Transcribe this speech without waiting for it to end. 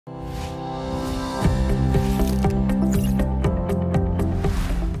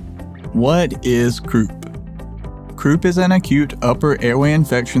What is croup? Croup is an acute upper airway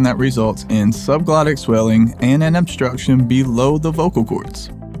infection that results in subglottic swelling and an obstruction below the vocal cords.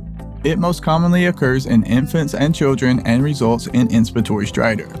 It most commonly occurs in infants and children and results in inspiratory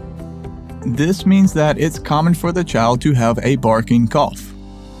stridor. This means that it's common for the child to have a barking cough.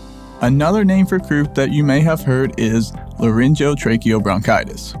 Another name for croup that you may have heard is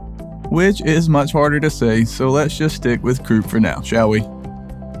Laryngotracheobronchitis, which is much harder to say, so let's just stick with croup for now, shall we?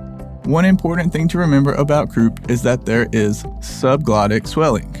 One important thing to remember about croup is that there is subglottic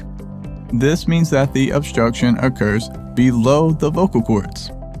swelling. This means that the obstruction occurs below the vocal cords.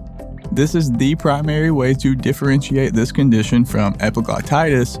 This is the primary way to differentiate this condition from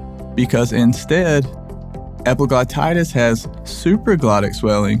epiglottitis, because instead, epiglottitis has supraglottic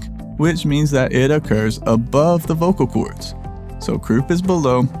swelling, which means that it occurs above the vocal cords. So croup is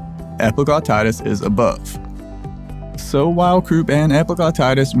below, epiglottitis is above. So while croup and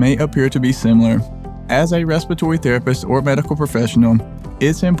epiglottitis may appear to be similar, as a respiratory therapist or medical professional,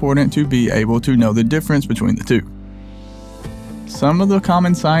 it's important to be able to know the difference between the two. Some of the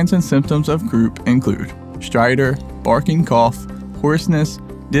common signs and symptoms of croup include stridor, barking cough, hoarseness,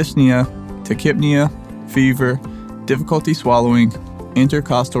 dyspnea, tachypnea, fever, difficulty swallowing,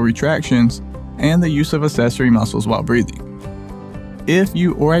 intercostal retractions, and the use of accessory muscles while breathing. If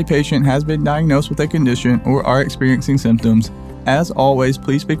you or a patient has been diagnosed with a condition or are experiencing symptoms, as always,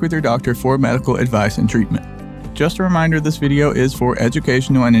 please speak with your doctor for medical advice and treatment. Just a reminder, this video is for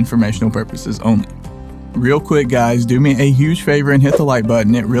educational and informational purposes only. Real quick guys, do me a huge favor and hit the like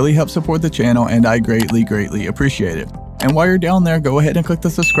button. It really helps support the channel and I greatly appreciate it. And while you're down there, go ahead and click the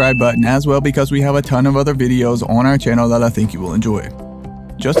subscribe button as well, because we have a ton of other videos on our channel that I think you will enjoy.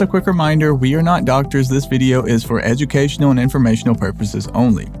 Just a quick reminder, we are not doctors. This video is for educational and informational purposes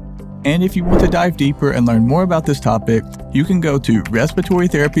only. And if you want to dive deeper and learn more about this topic, you can go to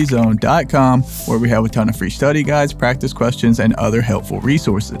respiratorytherapyzone.com, where we have a ton of free study guides, practice questions, and other helpful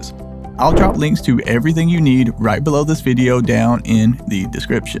resources. I'll drop links to everything you need right below this video down in the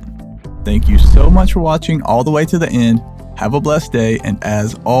description. Thank you so much for watching all the way to the end. Have a blessed day, and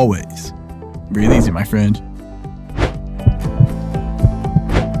as always, breathe easy, my friend.